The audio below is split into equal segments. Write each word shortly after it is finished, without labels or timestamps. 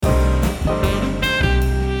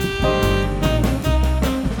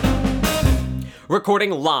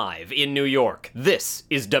Recording live in New York, this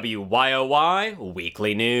is WYOY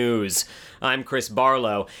Weekly News. I'm Chris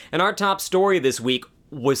Barlow, and our top story this week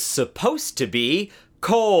was supposed to be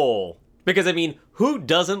coal. Because, who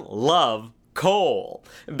doesn't love coal?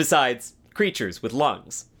 Besides creatures with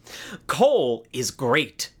lungs. Coal is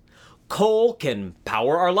great. Coal can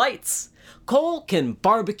power our lights. Coal can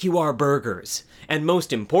barbecue our burgers. And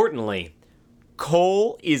most importantly,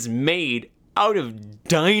 coal is made out of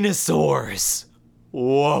dinosaurs.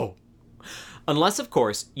 Whoa. Unless, of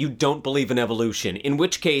course, you don't believe in evolution, in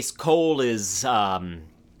which case coal is, God's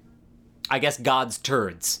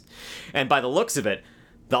turds. And by the looks of it,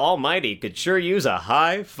 the Almighty could sure use a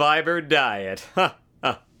high-fiber diet.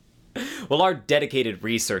 Well, our dedicated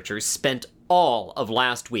researchers spent all of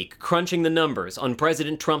last week crunching the numbers on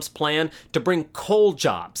President Trump's plan to bring coal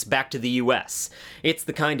jobs back to the U.S. It's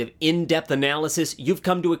the kind of in-depth analysis you've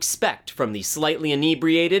come to expect from the slightly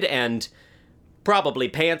inebriated and probably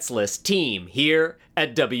pantsless team here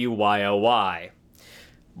at WYOY.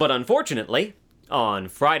 But unfortunately, on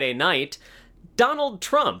Friday night, Donald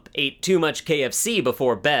Trump ate too much KFC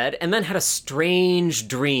before bed and then had a strange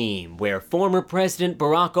dream where former President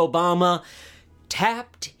Barack Obama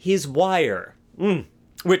tapped his wire.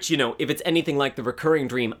 Which, if it's anything like the recurring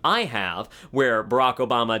dream I have, where Barack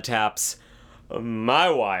Obama taps my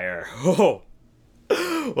wire. Oh,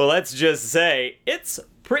 well, let's just say it's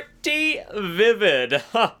pretty vivid.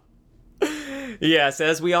 Yes,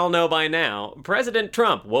 as we all know by now, President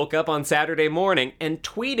Trump woke up on Saturday morning and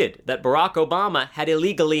tweeted that Barack Obama had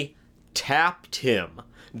illegally tapped him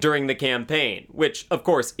during the campaign, which, of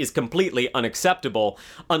course, is completely unacceptable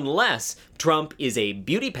unless Trump is a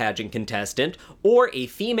beauty pageant contestant or a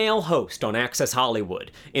female host on Access Hollywood,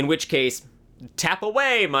 in which case, tap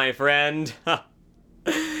away, my friend.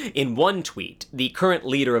 In one tweet, the current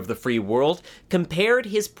leader of the free world compared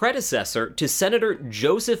his predecessor to Senator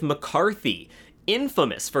Joseph McCarthy,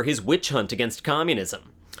 infamous for his witch hunt against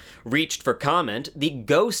communism. Reached for comment, the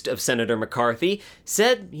ghost of Senator McCarthy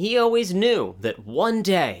said he always knew that one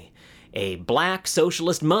day a black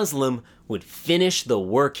socialist Muslim would finish the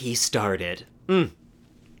work he started.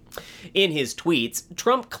 In his tweets,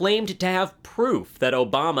 Trump claimed to have proof that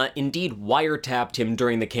Obama indeed wiretapped him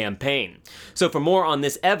during the campaign. So for more on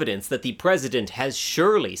this evidence that the president has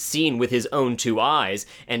surely seen with his own two eyes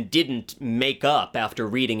and didn't make up after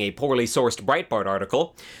reading a poorly sourced Breitbart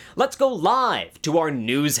article, let's go live to our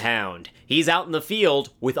news hound. He's out in the field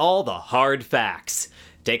with all the hard facts.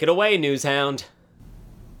 Take it away, news hound.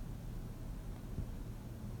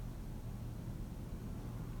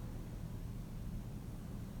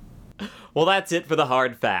 Well, that's it for the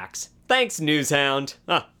hard facts. Thanks, Newshound.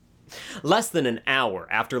 Less than an hour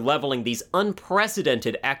after leveling these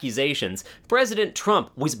unprecedented accusations, President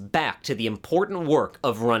Trump was back to the important work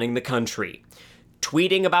of running the country,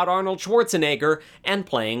 tweeting about Arnold Schwarzenegger and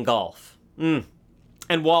playing golf. And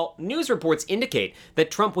while news reports indicate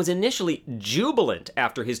that Trump was initially jubilant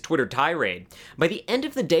after his Twitter tirade, by the end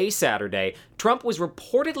of the day Saturday, Trump was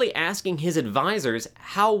reportedly asking his advisors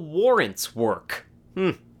how warrants work.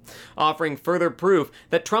 Offering further proof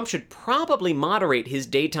that Trump should probably moderate his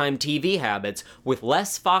daytime TV habits with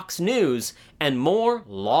less Fox News and more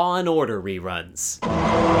Law and Order reruns.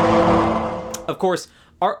 Of course,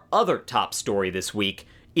 our other top story this week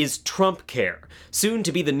is Trump Care, soon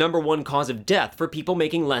to be the #1 cause of death for people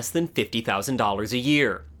making less than $50,000 a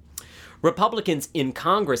year. Republicans in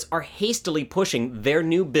Congress are hastily pushing their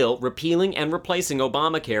new bill repealing and replacing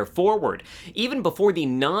Obamacare forward, even before the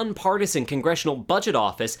nonpartisan Congressional Budget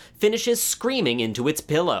Office finishes screaming into its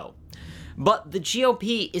pillow. But the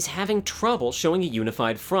GOP is having trouble showing a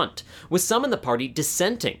unified front, with some in the party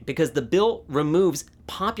dissenting because the bill removes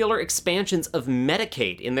popular expansions of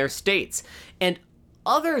Medicaid in their states, and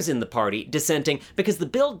others in the party dissenting because the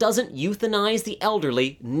bill doesn't euthanize the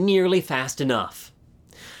elderly nearly fast enough.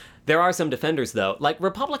 There are some defenders, though, like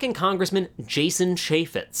Republican Congressman Jason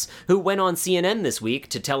Chaffetz, who went on CNN this week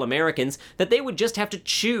to tell Americans that they would just have to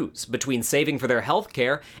choose between saving for their health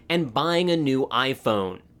care and buying a new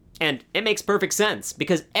iPhone. And it makes perfect sense,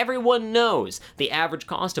 because everyone knows the average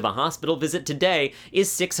cost of a hospital visit today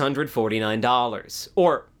is $649,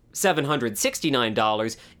 or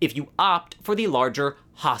 $769 if you opt for the larger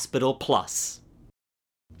Hospital Plus.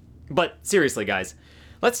 But seriously, guys,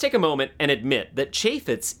 let's take a moment and admit that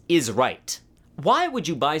Chaffetz is right. Why would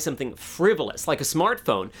you buy something frivolous like a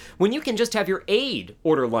smartphone when you can just have your aide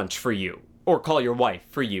order lunch for you, or call your wife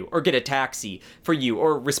for you, or get a taxi for you,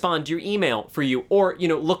 or respond to your email for you, or,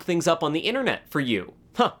 look things up on the internet for you?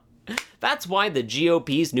 That's why the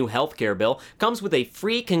GOP's new healthcare bill comes with a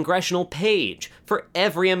free congressional page for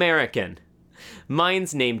every American.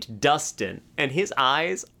 Mine's named Dustin, and his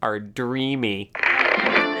eyes are dreamy.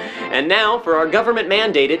 And now for our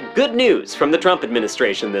government-mandated good news from the Trump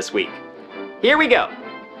administration this week. Here we go.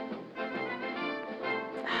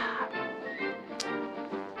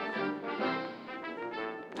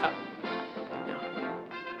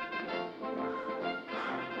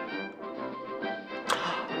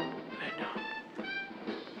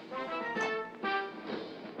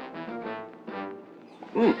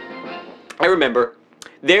 I remember.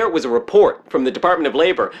 There was a report from the Department of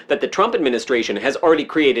Labor that the Trump administration has already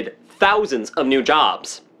created thousands of new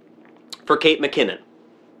jobs for Kate McKinnon.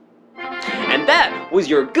 And that was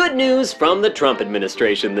your good news from the Trump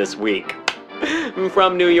administration this week.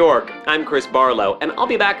 From New York, I'm Chris Barlow, and I'll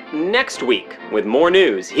be back next week with more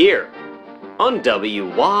news here on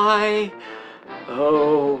WYOY.